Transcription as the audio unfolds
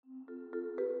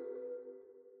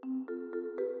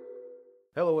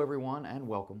Hello everyone and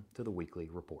welcome to the Weekly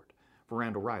Report. For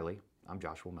Randall Riley, I'm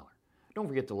Joshua Miller. Don't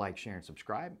forget to like, share, and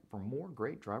subscribe for more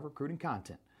great driver recruiting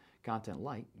content. Content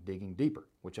like Digging Deeper,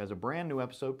 which has a brand new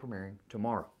episode premiering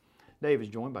tomorrow. Dave is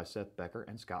joined by Seth Becker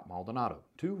and Scott Maldonado,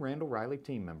 two Randall Riley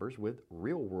team members with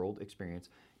real-world experience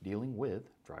dealing with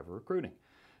driver recruiting.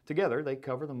 Together, they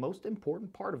cover the most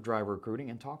important part of driver recruiting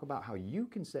and talk about how you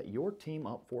can set your team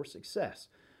up for success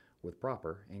with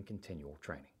proper and continual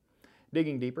training.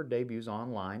 Digging Deeper debuts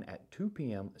online at 2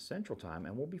 p.m. Central Time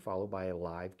and will be followed by a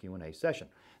live Q&A session.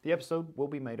 The episode will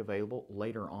be made available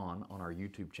later on our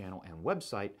YouTube channel and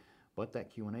website, but that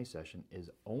Q&A session is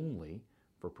only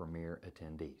for Premier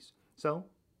attendees. So,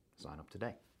 sign up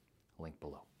today. Link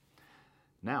below.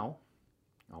 Now,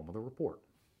 on with the report.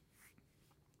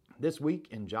 This week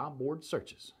in job board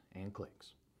searches and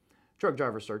clicks. Truck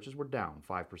driver searches were down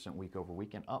 5% week over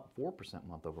week and up 4%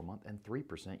 month over month and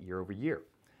 3% year over year.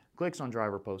 Clicks on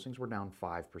driver postings were down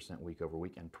 5% week over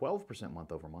week and 12%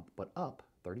 month over month, but up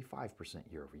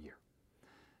 35% year over year.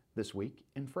 This week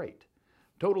in freight.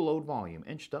 Total load volume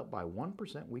inched up by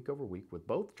 1% week over week, with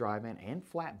both dry van and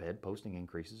flatbed posting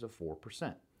increases of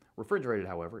 4%. Refrigerated,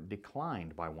 however,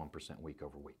 declined by 1% week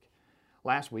over week.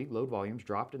 Last week, load volumes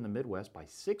dropped in the Midwest by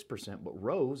 6%, but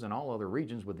rose in all other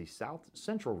regions, with the South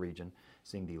Central region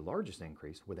seeing the largest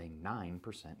increase with a 9%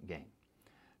 gain.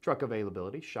 Truck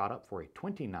availability shot up for a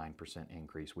 29%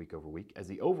 increase week over week as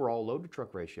the overall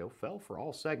load-to-truck ratio fell for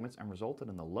all segments and resulted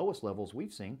in the lowest levels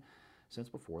we've seen since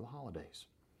before the holidays.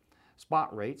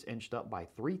 Spot rates inched up by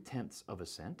 0.3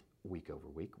 cents week over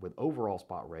week. With overall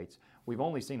spot rates, we've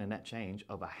only seen a net change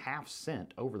of a half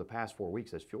cent over the past 4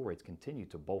 weeks as fuel rates continue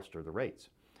to bolster the rates.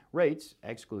 Rates,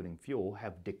 excluding fuel,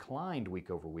 have declined week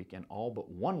over week in all but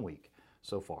 1 week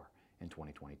so far in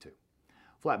 2022.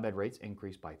 Flatbed rates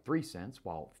increased by 3 cents,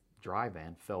 while dry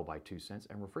van fell by 2 cents,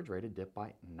 and refrigerated dipped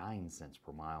by 9 cents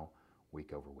per mile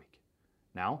week over week.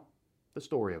 Now, the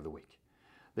story of the week.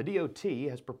 The DOT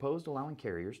has proposed allowing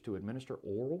carriers to administer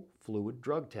oral fluid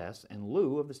drug tests in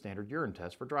lieu of the standard urine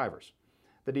test for drivers.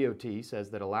 The DOT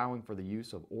says that allowing for the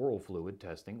use of oral fluid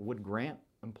testing would grant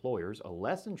employers a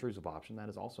less intrusive option that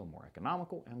is also more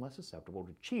economical and less susceptible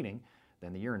to cheating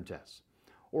than the urine tests.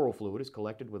 Oral fluid is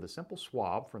collected with a simple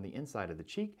swab from the inside of the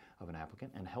cheek of an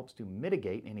applicant and helps to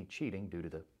mitigate any cheating due to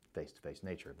the face-to-face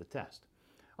nature of the test.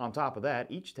 On top of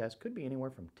that, each test could be anywhere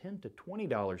from $10 to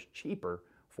 $20 cheaper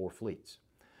for fleets.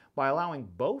 By allowing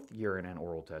both urine and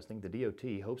oral testing, the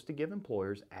DOT hopes to give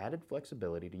employers added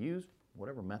flexibility to use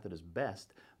whatever method is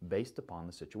best based upon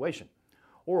the situation.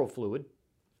 Oral fluid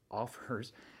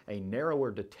offers a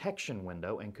narrower detection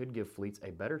window and could give fleets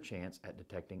a better chance at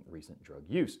detecting recent drug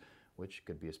use, which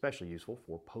could be especially useful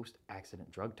for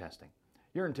post-accident drug testing.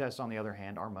 Urine tests, on the other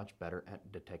hand, are much better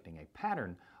at detecting a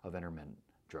pattern of intermittent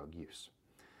drug use.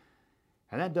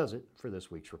 And that does it for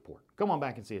this week's report. Come on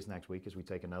back and see us next week as we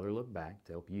take another look back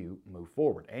to help you move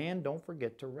forward. And don't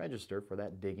forget to register for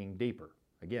that Digging Deeper.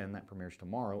 Again, that premieres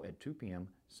tomorrow at 2 p.m.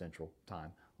 Central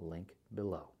Time. Link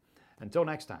below. Until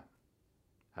next time,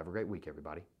 have a great week,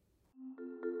 everybody.